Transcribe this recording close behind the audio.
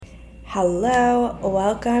Hello,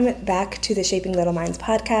 welcome back to the Shaping Little Minds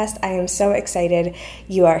podcast. I am so excited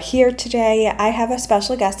you are here today. I have a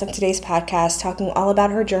special guest on today's podcast talking all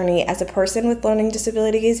about her journey as a person with learning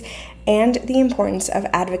disabilities and the importance of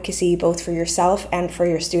advocacy both for yourself and for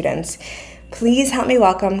your students. Please help me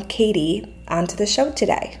welcome Katie onto the show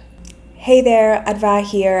today. Hey there, Adva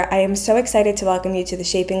here. I am so excited to welcome you to the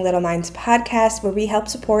Shaping Little Minds podcast, where we help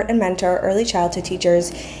support and mentor early childhood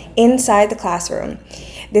teachers inside the classroom.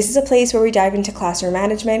 This is a place where we dive into classroom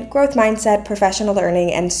management, growth mindset, professional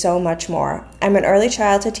learning, and so much more. I'm an early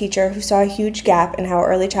childhood teacher who saw a huge gap in how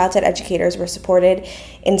early childhood educators were supported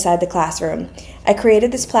inside the classroom. I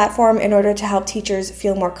created this platform in order to help teachers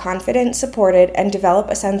feel more confident, supported, and develop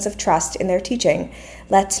a sense of trust in their teaching.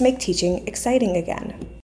 Let's make teaching exciting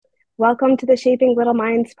again. Welcome to the Shaping Little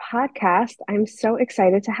Minds podcast. I'm so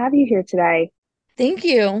excited to have you here today. Thank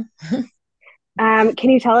you. Can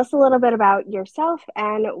you tell us a little bit about yourself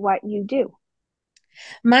and what you do?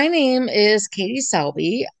 My name is Katie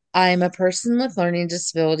Selby. I'm a person with learning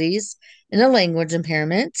disabilities and a language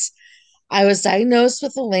impairment. I was diagnosed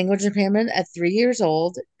with a language impairment at 3 years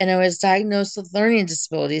old, and I was diagnosed with learning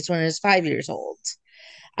disabilities when I was 5 years old.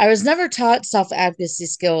 I was never taught self-advocacy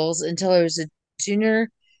skills until I was a junior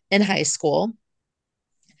in high school.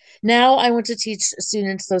 Now I want to teach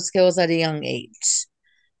students those skills at a young age.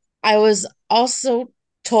 I was also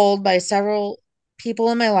told by several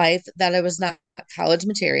people in my life that I was not college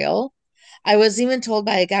material. I was even told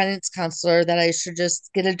by a guidance counselor that I should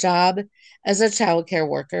just get a job as a child care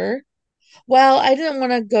worker. Well, I didn't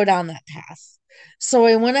want to go down that path. So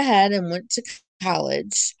I went ahead and went to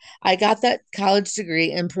college. I got that college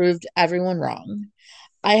degree and proved everyone wrong.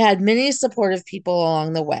 I had many supportive people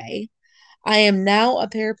along the way. I am now a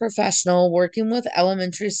paraprofessional working with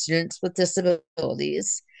elementary students with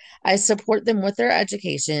disabilities. I support them with their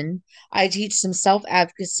education. I teach them self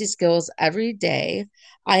advocacy skills every day.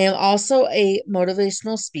 I am also a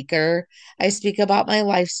motivational speaker. I speak about my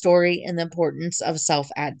life story and the importance of self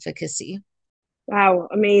advocacy. Wow,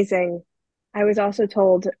 amazing. I was also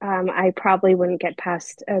told I probably wouldn't get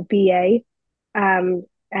past a BA, and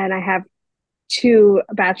I have two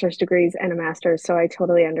bachelor's degrees and a master's, so I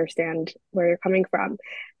totally understand where you're coming from.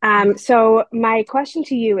 So my question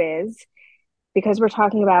to you is, because we're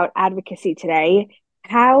talking about advocacy today,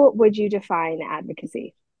 how would you define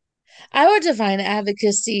advocacy? I would define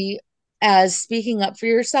advocacy as speaking up for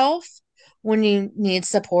yourself when you need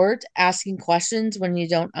support, asking questions when you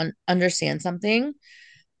don't understand something,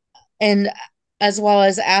 and as well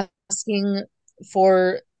as asking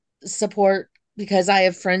for support because I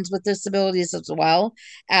have friends with disabilities as well,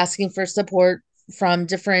 asking for support from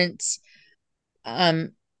different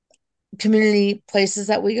um, community places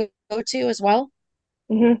that we go to as well.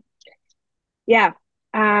 Hmm. Yeah.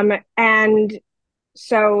 And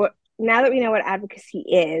so now that we know what advocacy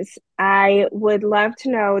is, I would love to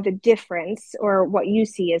know the difference or what you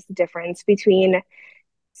see as the difference between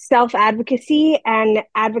self advocacy and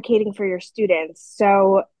advocating for your students.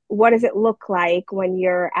 So, what does it look like when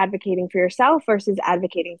you're advocating for yourself versus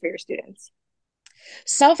advocating for your students?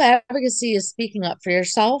 Self advocacy is speaking up for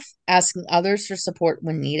yourself, asking others for support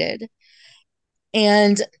when needed.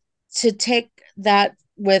 And to take that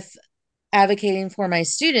with advocating for my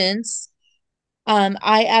students,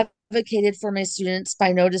 I advocated for my students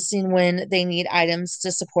by noticing when they need items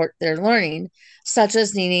to support their learning, such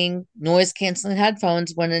as needing noise canceling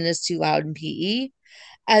headphones when it is too loud in PE,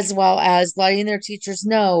 as well as letting their teachers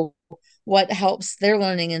know what helps their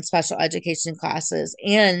learning in special education classes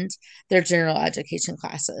and their general education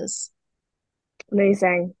classes.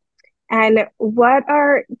 Amazing. And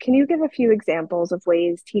can you give a few examples of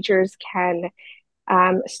ways teachers can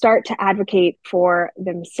start to advocate for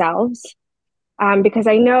themselves? Because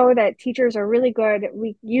I know that teachers are really good.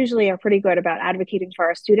 We usually are pretty good about advocating for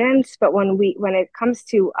our students, but when it comes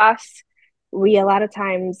to us, we a lot of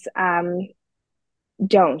times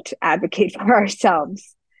don't advocate for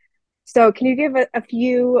ourselves. So, can you give a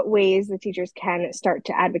few ways that teachers can start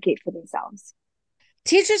to advocate for themselves?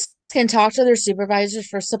 Teachers can talk to their supervisors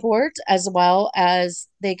for support, as well as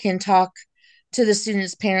they can talk to the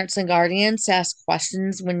students' parents and guardians to ask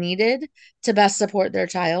questions when needed to best support their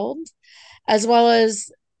child, as well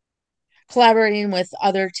as collaborating with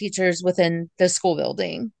other teachers within the school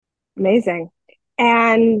building. Amazing.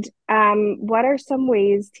 And what are some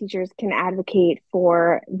ways teachers can advocate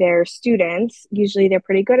for their students? Usually they're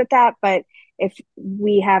pretty good at that, but if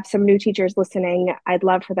we have some new teachers listening, I'd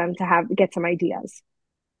love for them to have get some ideas.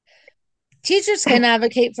 Teachers can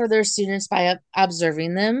advocate for their students by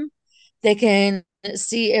observing them. They can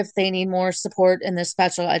see if they need more support in the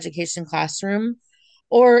special education classroom,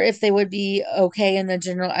 or if they would be okay in the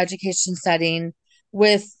general education setting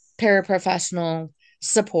with paraprofessional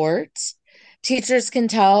support. Teachers can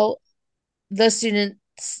tell the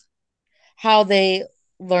students how they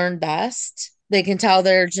learn best. They can tell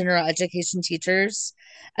their general education teachers,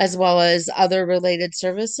 as well as other related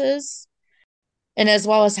services, and as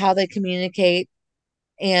well as how they communicate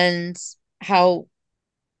and how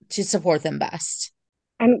to support them best.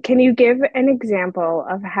 And can you give an example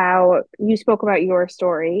of how you spoke about your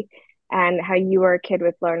story and how you were a kid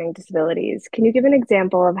with learning disabilities? Can you give an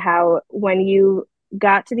example of how, when you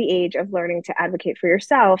got to the age of learning to advocate for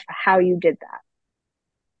yourself, how you did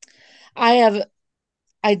that? I have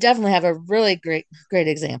I definitely have a really great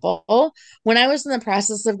example. When I was in the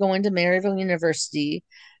process of going to Maryville University,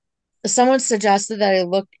 someone suggested that I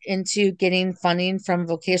look into getting funding from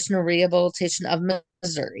Vocational Rehabilitation of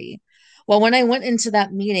Missouri. Well, when I went into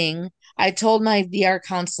that meeting, I told my VR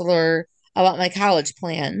counselor about my college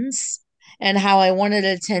plans and how I wanted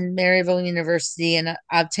to attend Maryville University and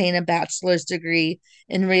obtain a bachelor's degree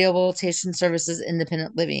in rehabilitation services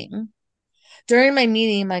independent living. During my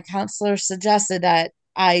meeting, my counselor suggested that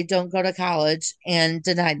I don't go to college and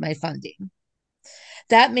denied my funding.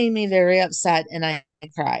 That made me very upset and I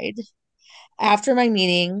cried. After my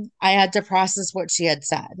meeting, I had to process what she had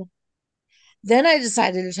said. Then I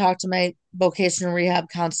decided to talk to my vocational rehab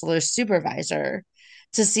counselor supervisor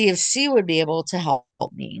to see if she would be able to help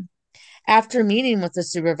me. After meeting with the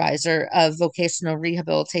supervisor of vocational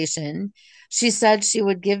rehabilitation, she said she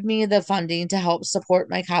would give me the funding to help support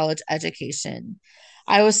my college education.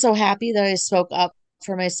 I was so happy that I spoke up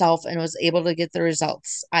for myself and was able to get the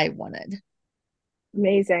results I wanted.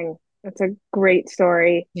 Amazing. That's a great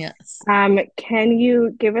story. Yes. Can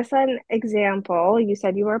you give us an example? You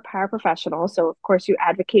said you were a paraprofessional, so of course you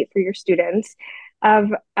advocate for your students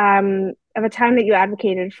of a time that you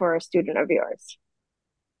advocated for a student of yours.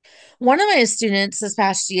 One of my students this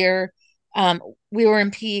past year, um, we were in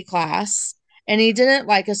PE class, and he didn't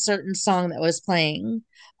like a certain song that was playing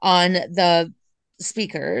on the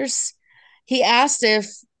speakers. He asked if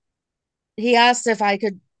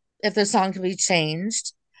if the song could be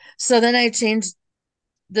changed. So then I changed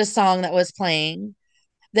the song that was playing.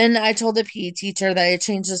 Then I told the PE teacher that I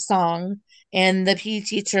changed the song, and the PE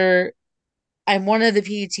teacher, I wanted the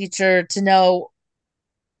PE teacher to know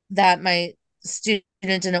that my student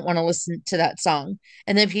didn't want to listen to that song,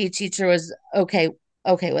 and the PE teacher was okay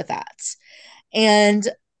with that. And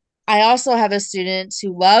I also have a student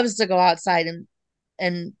who loves to go outside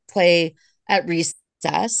and play at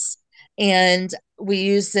recess, and we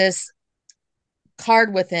use this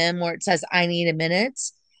card with him where it says I need a minute,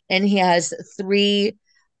 and he has 3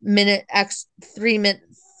 minute x 3 minute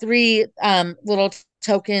three little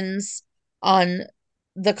tokens on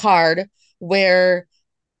the card where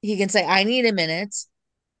he can say I need a minute,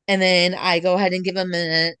 and then I go ahead and give him a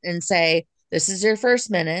minute and say this is your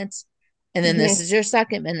first minute, and then this Mhm. is your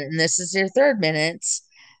second minute, and this is your third minute,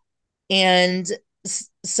 and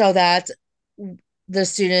so that the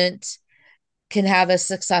student can have a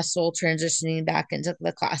successful transitioning back into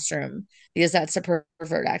the classroom because that's a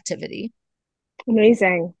preferred activity.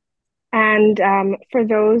 Amazing. And for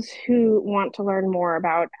those who want to learn more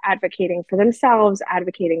about advocating for themselves,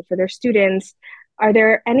 advocating for their students, are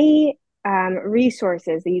there any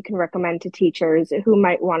resources that you can recommend to teachers who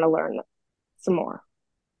might want to learn some more?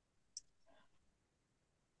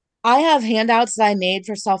 I have handouts that I made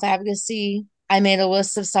for self advocacy. I made a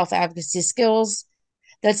list of self advocacy skills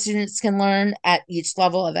that students can learn at each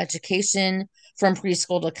level of education, from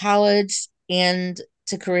preschool to college and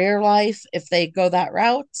to career life if they go that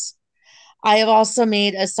route. I have also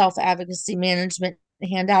made a self advocacy management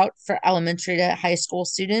handout for elementary to high school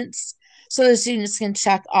students so the students can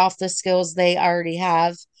check off the skills they already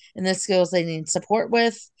have and the skills they need support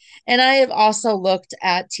with. And I have also looked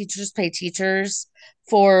at Teachers Pay Teachers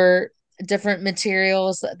for different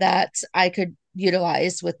materials that I could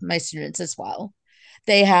utilize with my students as well.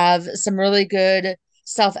 They have some really good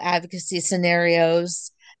self advocacy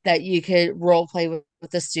scenarios that you could role play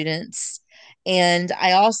with the students. And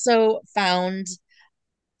I also found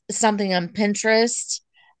something on Pinterest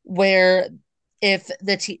where if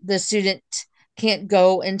the student can't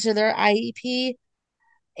go into their IEP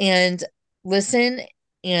and listen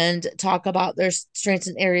and talk about their strengths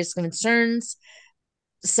and areas of concerns,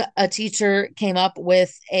 so a teacher came up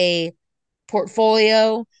with a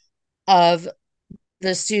portfolio of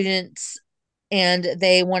the students, and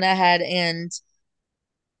they went ahead and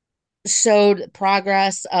showed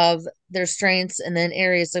progress of their strengths and then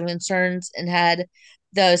areas of concerns and had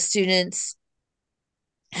the students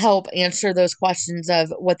help answer those questions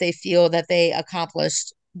of what they feel that they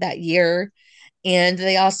accomplished that year And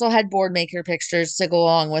they also had board maker pictures to go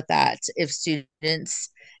along with that if students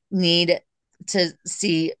need to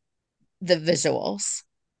see the visuals.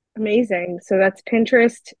 Amazing. So that's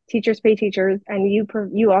Pinterest, Teachers Pay Teachers, and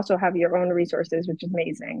you also have your own resources, which is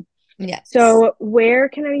amazing. Yes. So where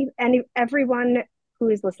can everyone who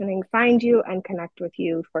is listening find you and connect with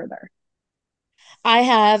you further? I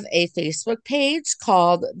have a Facebook page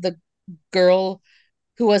called The Girl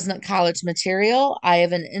Who Wasn't College Material. I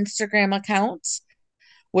have an Instagram account,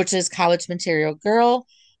 which is College Material Girl.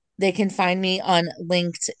 They can find me on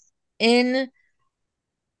LinkedIn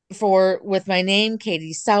for with my name,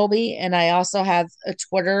 Katie Selby, and I also have a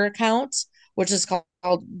Twitter account, which is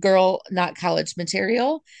called Girl Not College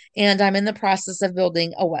Material, and I'm in the process of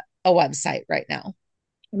building a website right now.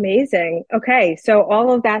 Amazing. Okay, so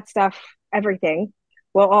all of that stuff, everything,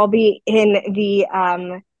 will all be in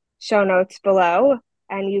the show notes below,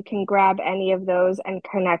 and you can grab any of those and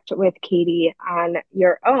connect with Katie on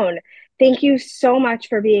your own. Thank you so much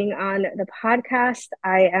for being on the podcast.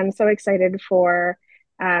 I am so excited for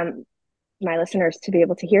um, my listeners to be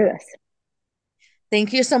able to hear this.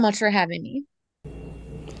 Thank you so much for having me.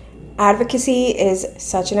 Advocacy is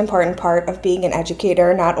such an important part of being an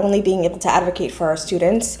educator, not only being able to advocate for our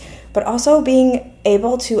students, but also being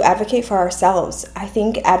able to advocate for ourselves. I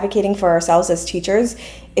think advocating for ourselves as teachers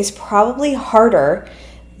is probably harder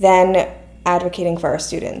than advocating for our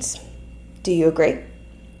students. Do you agree?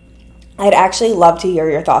 I'd actually love to hear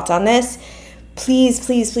your thoughts on this. Please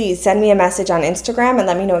send me a message on Instagram and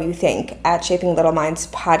let me know what you think at Shaping Little Minds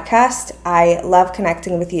podcast. I love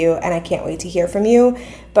connecting with you and I can't wait to hear from you.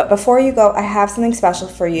 But before you go, I have something special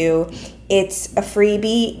for you. It's a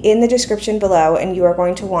freebie in the description below and you are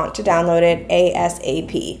going to want to download it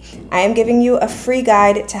ASAP. I am giving you a free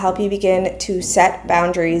guide to help you begin to set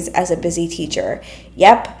boundaries as a busy teacher.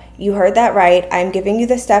 Yep. You heard that right. I'm giving you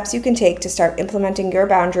the steps you can take to start implementing your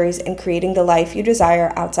boundaries and creating the life you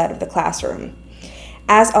desire outside of the classroom.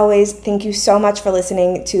 As always, thank you so much for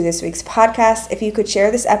listening to this week's podcast. If you could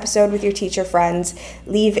share this episode with your teacher friends,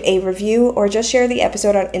 leave a review, or just share the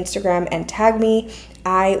episode on Instagram and tag me,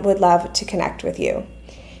 I would love to connect with you.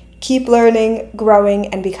 Keep learning, growing,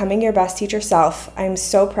 and becoming your best teacher self. I'm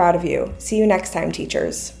so proud of you. See you next time,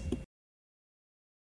 teachers.